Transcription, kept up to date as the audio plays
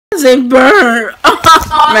and burn.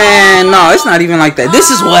 Man, no, it's not even like that.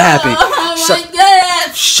 This is what happened. Oh my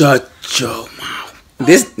God. Shut your mouth.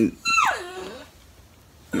 This.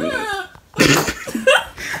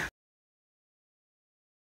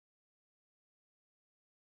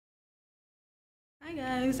 Hi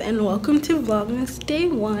guys, and welcome to Vlogmas Day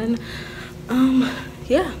 1.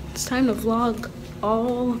 Yeah, it's time to vlog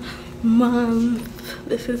all month.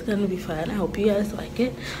 This is gonna be fun. I hope you guys like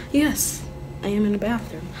it. Yes, I am in the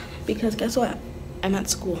bathroom because guess what? I'm at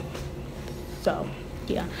school. So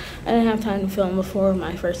yeah, I didn't have time to film before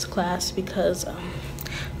my first class because I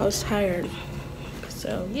was tired.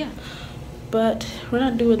 So yeah, but we're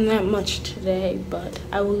not doing that much today, but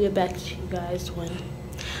I will get back to you guys when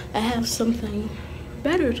I have something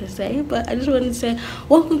better to say. But I just wanted to say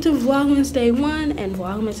welcome to Vlogmas Day 1, and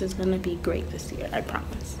Vlogmas is gonna be great this year, I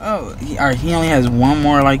promise. Oh, he only has one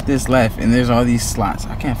more like this left, and there's all these slots.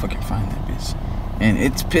 I can't fucking find that bitch, and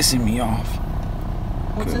it's pissing me off.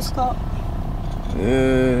 What's this called?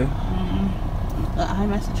 The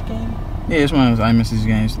iMessage game? Yeah, it's one of those iMessage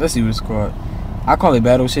games. Let's see what it's called. I call it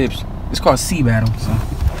Battleships. It's called Sea Battle. So.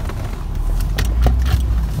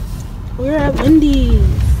 We're at Wendy's.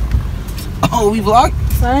 Oh, we vlog?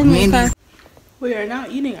 Finally. We are now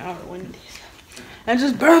eating our Wendy's. I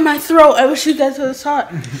just burned my throat. I wish you guys would have saw it.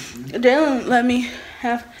 Jalen let me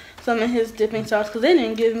have some of his dipping sauce because they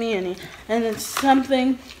didn't give me any. And it's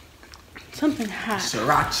something hot.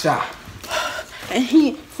 Sriracha. And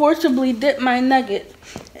he forcibly dipped my nugget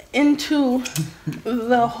into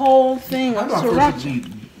the whole thing of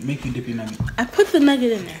sriracha. Make you dip your nugget. I put the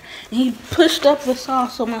nugget in there, and he pushed up the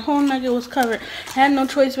sauce, so my whole nugget was covered. I had no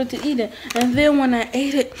choice but to eat it. And then when I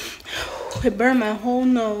ate it, it burned my whole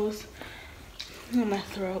nose and my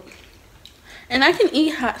throat. And I can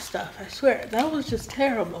eat hot stuff, I swear. That was just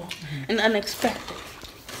terrible and unexpected.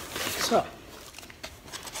 So,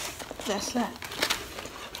 that's that.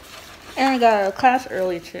 And I got out of class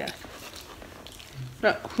early today.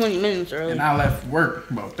 No, 20 minutes early. And I left work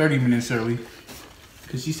about 30 minutes early.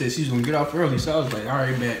 Because she said she was going to get off early. So I was like, all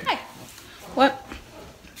right, bet. Hey. What?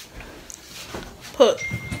 Put.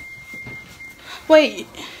 Wait.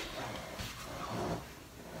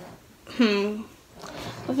 I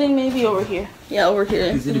think maybe over here. Yeah, over here.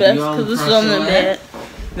 It's the best because this is on the bed.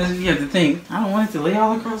 You have to think. I don't want it to lay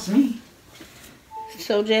all across me.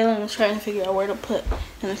 So Jalen was trying to figure out where to put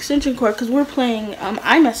an extension cord because we're playing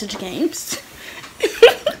iMessage games.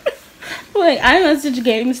 Like iMessage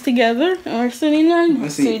games together, and we're sitting there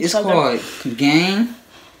next to each other. It's called Gang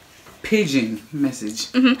Pigeon Message.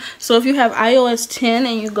 So if you have iOS 10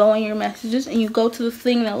 and you go in your messages and you go to the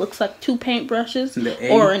thing that looks like two paintbrushes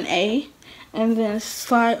or an A, and then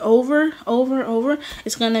slide over,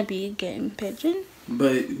 it's gonna be Game Pigeon.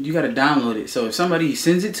 But you gotta download it. So if somebody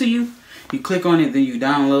sends it to you, you click on it, then you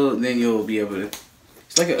download, then you'll be able to.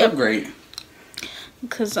 It's like an upgrade.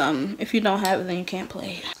 Because if you don't have it, then you can't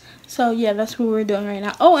play it. So yeah, that's what we're doing right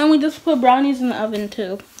now. Oh, and we just put brownies in the oven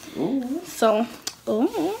too. Ooh. So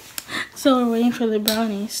we're waiting for the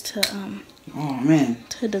brownies to oh man,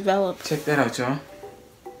 to develop. Check that out, y'all.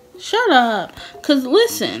 Shut up, cause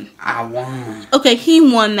listen. I won. Okay, he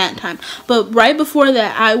won that time, but right before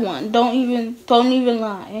that, I won. Don't even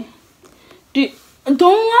lie. Don't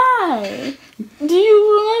lie. Do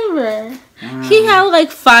you remember? He had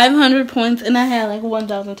like 500 points, and I had like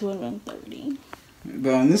 1,230.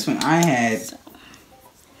 But on this one, I had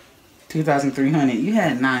 2,300. You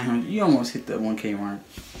had 900. You almost hit the 1K mark.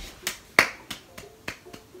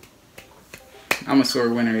 I'm a sore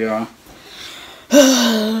winner, y'all.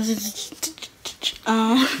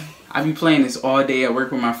 I be playing this all day at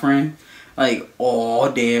work with my friend. Like,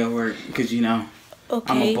 all day at work. Because, you know,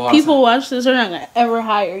 okay, I'm a boss. People watch this, they're not going to ever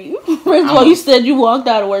hire you. First of all, you said you walked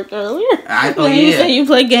out of work earlier. You said you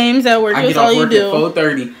play games at work. That's all you do. I get off work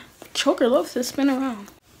at 4:30. Choker loves to spin around.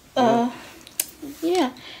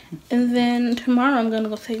 Yeah. And then tomorrow I'm going to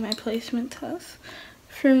go take my placement test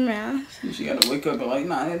for math. She got to wake up at like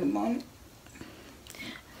 9 in the morning.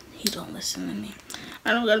 He don't listen to me.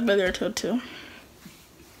 I don't got to be there till 2.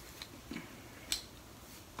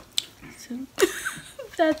 So,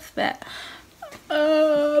 that's that.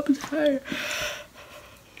 I'm tired.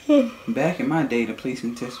 Back in my day, the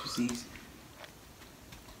placement test was easy.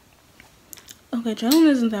 Okay, Jalen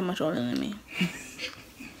isn't that much older than me.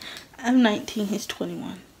 I'm 19, he's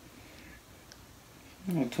 21.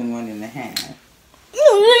 I'm 21 and a half.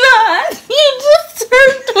 No, you're not. You just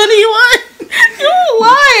turned 21. You're a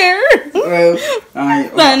liar. Well, alright.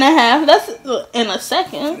 1.5. That's in a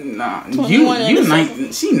second. Nah, she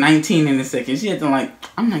 19 in a second. She acting like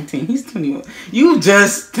I'm 19. He's 21. You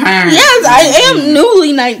just turned. Yes, I am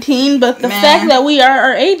newly 19, but the fact that we are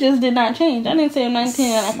our ages did not change. I didn't say I'm 19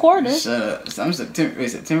 and a quarter. Shut up. So I'm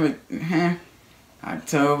September,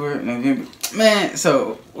 October, November. Man,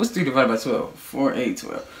 so what's 3 divided by 12? 4, 8,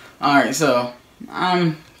 12. All right, so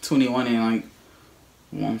I'm 21 and like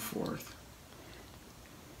 1/4.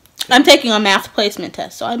 I'm taking a math placement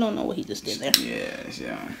test, so I don't know what he just did there. Yes,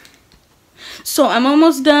 yeah. So I'm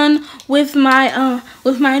almost done with my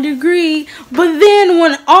degree, but then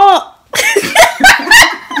when all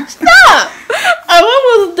stop, I'm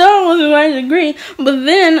almost done with my degree, but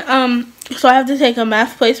then so I have to take a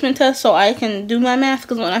math placement test so I can do my math,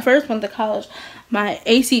 because when I first went to college, my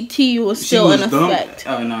ACT was still in effect.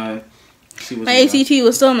 Oh no. My ACT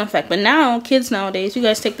was still in effect, but now kids nowadays, you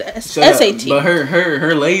guys take the SAT. But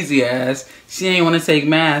her lazy ass, she ain't want to take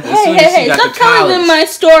math. Hey! Stop telling them my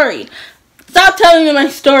story. Stop telling me my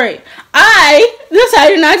story. I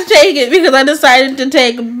decided not to take it because I decided to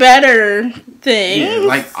take better things. Yeah,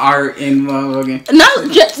 like art and motherfucking. No,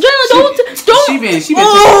 Jenna, don't.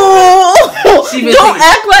 Don't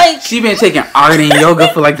act like she been taking art and yoga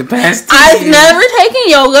for like the past 2 I've years. never taken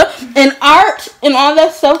yoga, and art and all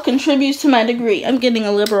that stuff contributes to my degree. I'm getting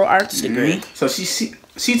a liberal arts degree. So she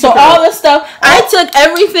took so all this stuff. I took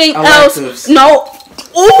everything else. No.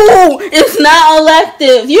 Ooh, it's not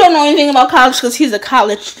elective. You don't know anything about college because he's a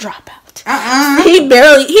college dropout. He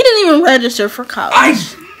didn't even register for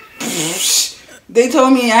college. They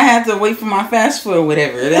told me I had to wait for my FAFSA or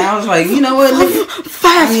whatever. And I was like, you know what?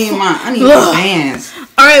 I need my bands.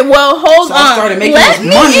 All right, well, hold on. I started making Let me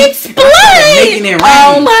money. explain.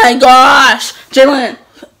 Oh my gosh, Jalen,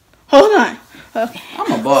 hold on. Okay,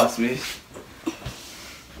 I'm a boss, bitch.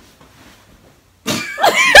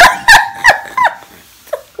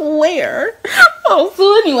 Where? Oh,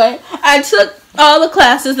 so anyway, I took all the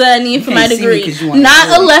classes that I need for my degree.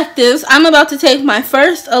 Not electives. I'm about to take my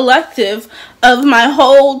first elective of my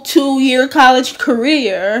whole 2-year college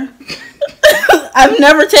career. I've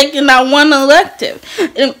never taken that one elective.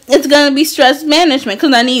 It's going to be stress management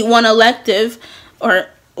because I need one elective or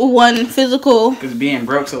one physical. Because being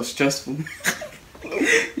broke so stressful.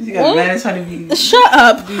 You got to manage how to be. Shut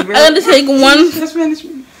up. I got to take one. Stress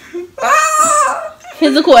management.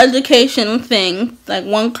 Physical education thing, like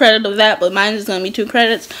 1 credit of that, but mine is going to be 2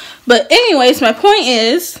 credits. But anyways, my point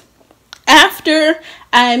is, after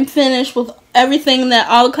I'm finished with everything that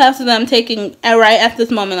all the classes that I'm taking right at this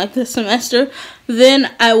moment, like this semester,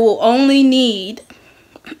 then I will only need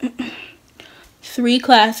 3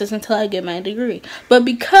 classes until I get my degree. But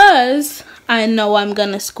because I know I'm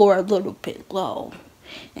going to score a little bit low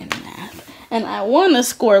in math, and I want to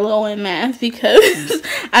score low in math because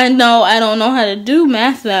I know I don't know how to do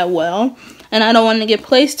math that well. And I don't want to get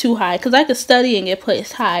placed too high because I could study and get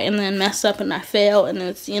placed high and then mess up and I fail. And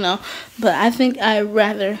it's, but I think I'd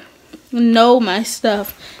rather know my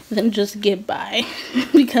stuff than just get by.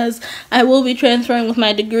 Because I will be transferring with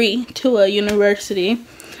my degree to a university.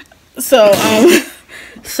 So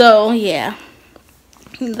yeah.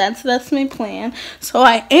 That's my plan. So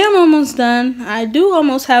I am almost done. I do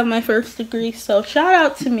almost have my first degree. So shout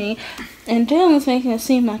out to me. And Dylan's making it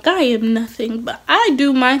seem like I am nothing, but I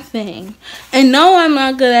do my thing. And no, I'm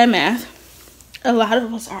not good at math. A lot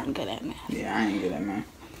of us aren't good at math. Yeah, I ain't good at math.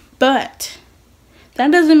 But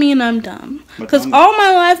that doesn't mean I'm dumb. Because all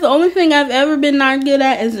my life, the only thing I've ever been not good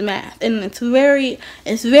at is math. And it's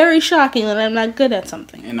very shocking that I'm not good at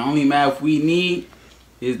something. And the only math we need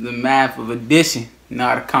is the math of addition. Know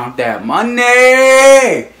how to count that money.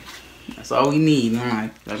 That's all we need.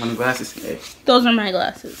 Like on the glasses. Hey. Those are my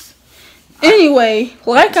glasses. Anyway,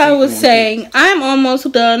 like I was saying, I'm almost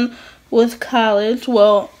done with college.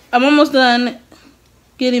 Well, I'm almost done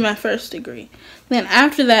getting my first degree. Then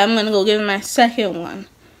after that, I'm going to go get my second one.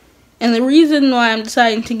 And the reason why I'm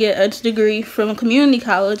deciding to get a degree from a community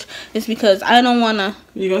college is because I don't want to...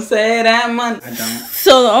 You going to say that money? I don't.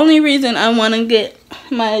 So the only reason I want to get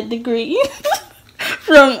my degree...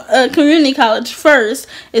 from a community college first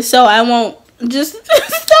is so I won't just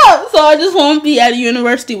stop. So I just won't be at a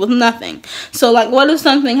university with nothing. So like, what if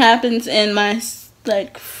something happens in my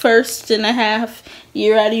like 1.5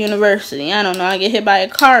 year at a university? I don't know. I get hit by a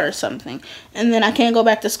car or something, and then I can't go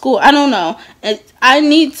back to school. I don't know. I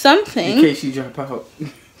need something. In case you drop out.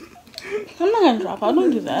 I'm not gonna drop out.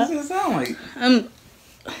 Don't do that. What does it sound like?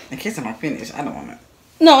 In case I'm not finished, I don't want to.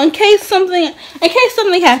 No, in case something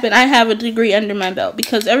happened, I have a degree under my belt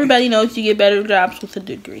because everybody knows you get better jobs with a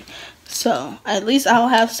degree. So at least I'll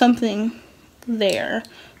have something there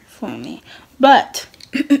for me. But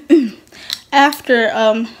after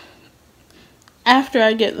after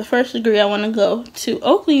I get the first degree, I want to go to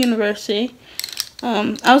Oakland University.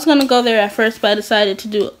 I was going to go there at first, but I decided to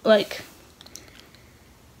do, like...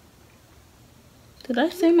 Did I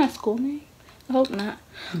say my school name? I hope not.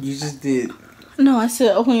 You just did. No, I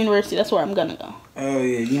said Oakland University. That's where I'm going to go. Oh,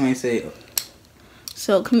 yeah. You might say it.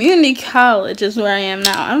 So, community college is where I am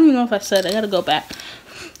now. I don't even know if I said it. I got to go back.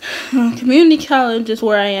 Community college is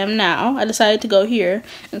where I am now. I decided to go here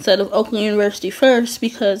instead of Oakland University first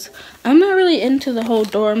because I'm not really into the whole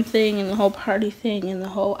dorm thing and the whole party thing and the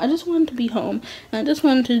whole... I just wanted to be home and I just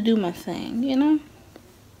wanted to do my thing, you know?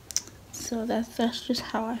 So that's just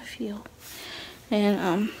how I feel.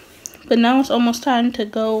 And but now it's almost time to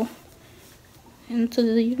go into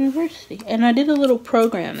the university. And I did a little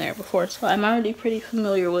program there before, so I'm already pretty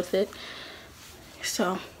familiar with it.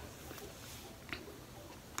 So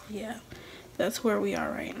yeah, that's where we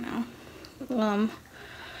are right now.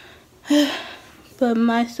 But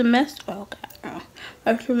my semester, oh god,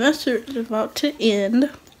 our semester is about to end,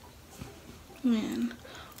 and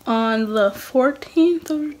on the 14th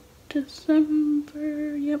of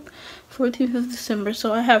December, yep, 14th of December.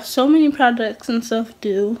 So I have so many projects and stuff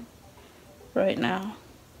due right now.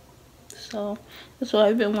 So that's what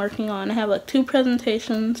I've been working on. I have like 2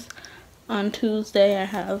 presentations on Tuesday. I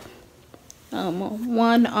have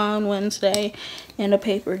one on Wednesday and a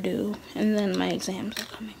paper due, and then my exams are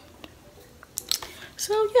coming.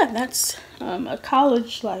 So yeah, that's a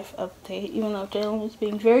college life update, even though Jalen was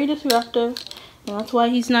being very disruptive, and that's why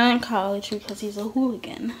he's not in college, because he's a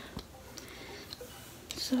hooligan.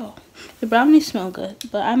 So the brownies smell good,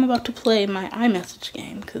 but I'm about to play my iMessage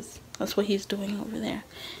game because that's what he's doing over there,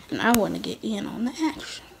 and I want to get in on the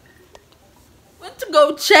action. Went to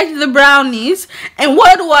go check the brownies, and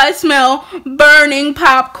what do I smell? Burning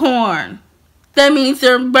popcorn. That means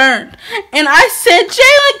they're burnt. And I said,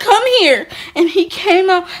 Jalen, come here. And he came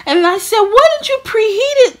out, and I said, what did you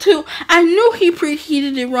preheat it to? I knew he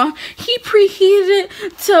preheated it wrong. He preheated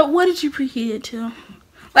it to, what did you preheat it to?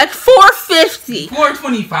 Like 450.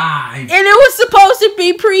 425. And it was supposed to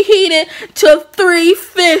be preheated to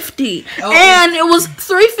 350. Oh. And it was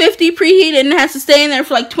 350 preheated and it has to stay in there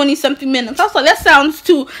for like 20 something minutes. I was like, that sounds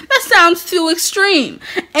too extreme.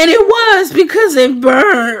 And it was, because it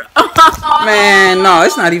burned. Man, no,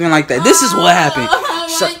 it's not even like that. This is what happened. Oh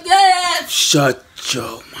my God. Shut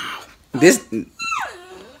your mouth. This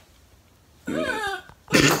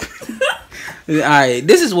alright,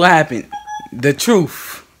 this is what happened. The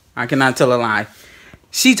truth. I cannot tell a lie.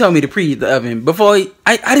 She told me to preheat the oven before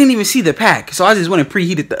I didn't even see the pack, so I just went and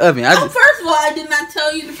preheated the oven. First of all, I did not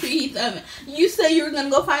tell you to preheat the oven. You said you were gonna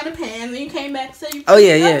go find a pan, then you came back and said you. Oh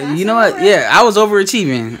yeah. You know what? Yeah, I was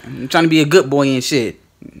overachieving. I'm trying to be a good boy and shit.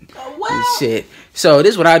 Well. Shit. So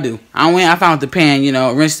this is what I do. I found the pan, you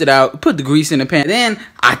know, rinsed it out, put the grease in the pan. Then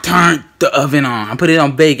I turned the oven on. I put it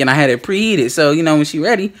on bake and I had it preheated. So, you know, when she's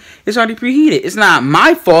ready, it's already preheated. It's not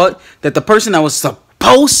my fault that the person that was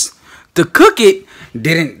supposed to cook it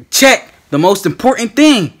didn't check the most important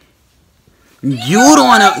thing. You the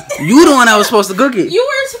one that was supposed to cook it. You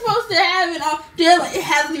were supposed to have it on. It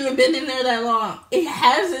hasn't even been in there that long. It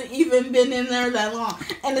hasn't even been in there that long.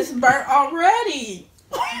 And it's burnt already.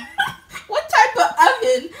 What type of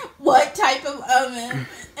oven? What type of oven?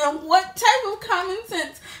 And what type of common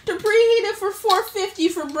sense to preheat it for 450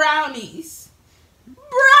 for brownies?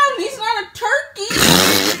 Brownies, not a turkey.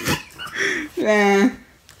 Man.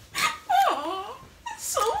 Oh, I'm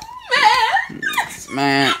so mad.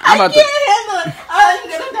 Man, I can't handle it. I'm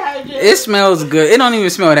gonna die. Jim. It smells good. It don't even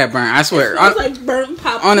smell that burnt. I swear. It smells like burnt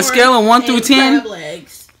popcorn. On a scale of 1 through 10.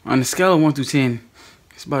 Legs. On the scale of 1 through 10,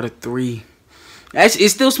 it's about a 3. Actually, it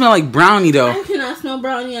still smells like brownie though. I cannot smell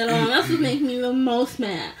brownie at all. That's what makes me the most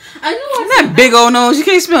mad. I knew that big old nose. You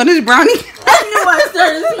can't smell this brownie. I knew I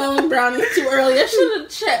started smelling brownies too early. I should have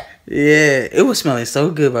checked. Yeah, it was smelling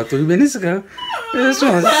so good about 3 minutes ago. It was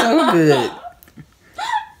smelling so good. No.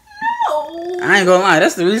 I ain't gonna lie.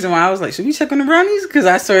 That's the reason why I was like, should we check on the brownies? Because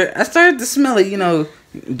I started to smell it, you know,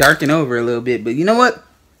 darken over a little bit. But you know what?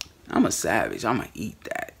 I'm a savage. I'm gonna eat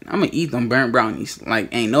that. I'm gonna eat them burnt brownies like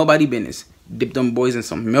ain't nobody business. Dip them boys in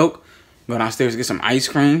some milk. Go downstairs, get some ice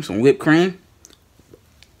cream, some whipped cream.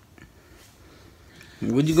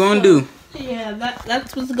 What you gonna do? Yeah,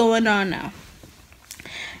 that's what's going on now.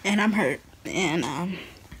 And I'm hurt. And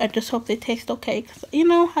I just hope they taste okay. Because you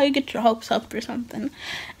know how you get your hopes up for something.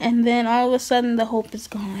 And then all of a sudden the hope is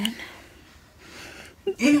gone.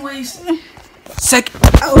 Anyways.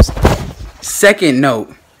 Second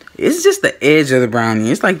note. It's just the edge of the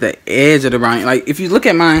brownie. It's like the edge of the brownie. Like if you look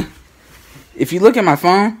at my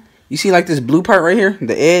phone, you see like this blue part right here,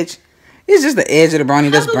 the edge. It's just the edge of the brownie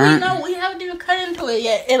that's burnt. No, we haven't even cut into But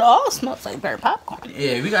yeah, it all smells like burnt popcorn.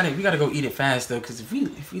 Yeah, we gotta go eat it fast though, cause if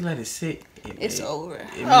we let it sit, It's over.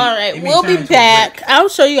 All right, we'll be back. I'll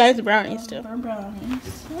show you guys the brownies too.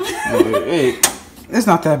 Hey, it's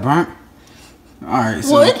not that burnt. All right.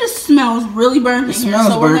 So well, it just smells really burnt in here,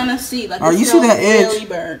 so we're gonna see. Like, you see that edge? Really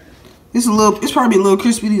burnt. It's it's probably a little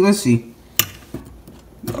crispy. Let's see.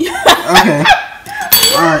 Okay.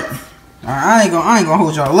 All right. I ain't gonna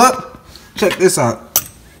hold y'all up. Check this out.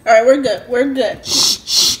 All right, we're good. We're good.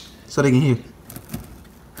 Shh. So they can hear.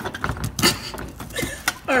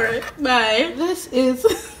 All right, bye. This is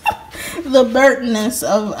the burntness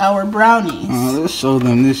of our brownies. Let's show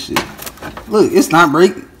them this shit. Look, it's not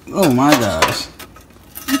breaking. Oh my gosh.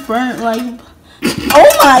 Burnt like. Oh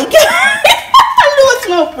my god. I knew it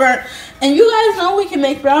smelled burnt. And you guys know we can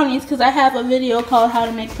make brownies because I have a video called How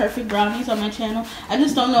to Make Perfect Brownies on my channel. I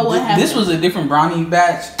just don't know what happened. This was a different brownie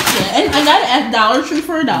batch. Yeah, and I got it at Dollar Tree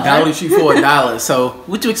for $1. Dollar Tree for $1. So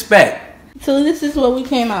what you expect? So this is what we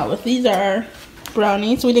came out with. These are our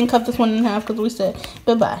brownies. We didn't cut this one in half because we said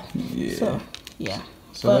bye-bye. Yeah. So, yeah.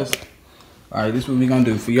 So let's... All right, this is what we're going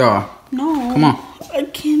to do for y'all. No. Come on. I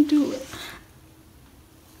can't do it.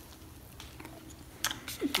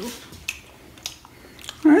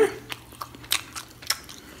 All right.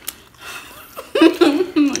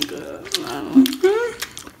 Oh my god.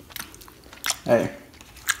 Hey.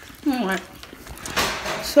 Alright.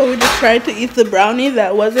 So we just tried to eat the brownie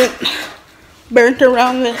that wasn't burnt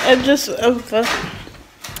around the edges of the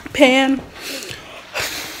pan.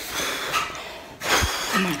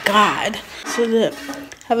 Oh my god. So that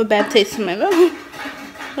have a bad taste in my mouth.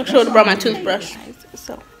 I should have brought my toothbrush.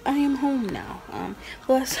 So I am home now.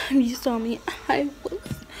 Last time you saw me, I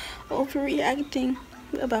was overreacting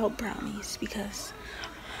about brownies because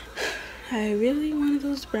I really wanted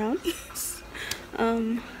those brownies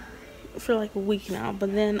for like a week now,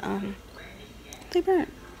 but then they burnt.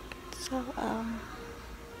 So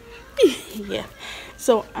yeah.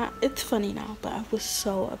 So it's funny now, but I was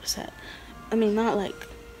so upset. I mean, not like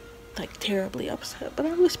terribly upset, but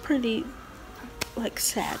I was pretty like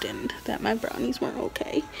saddened that my brownies weren't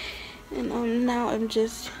okay. And now I'm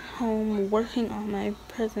just home working on my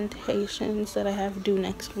presentations that I have due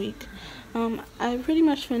next week. I pretty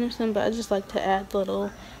much finished them, but I just like to add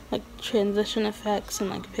little like transition effects and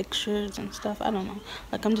like pictures and stuff. I don't know,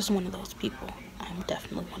 like I'm just one of those people. I'm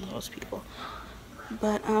definitely one of those people.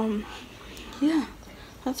 But yeah,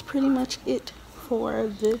 that's pretty much it for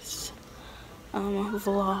this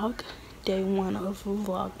vlog, day 1 of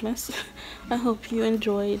Vlogmas. I hope you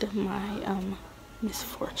enjoyed my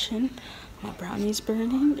misfortune, my brownies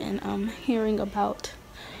burning, and hearing about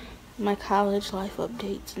my college life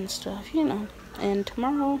updates and stuff, you know. And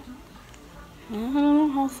tomorrow, I don't know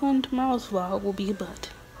how fun tomorrow's vlog will be, but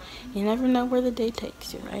you never know where the day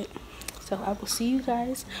takes you, right? So I will see you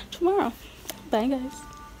guys tomorrow. Bye, guys.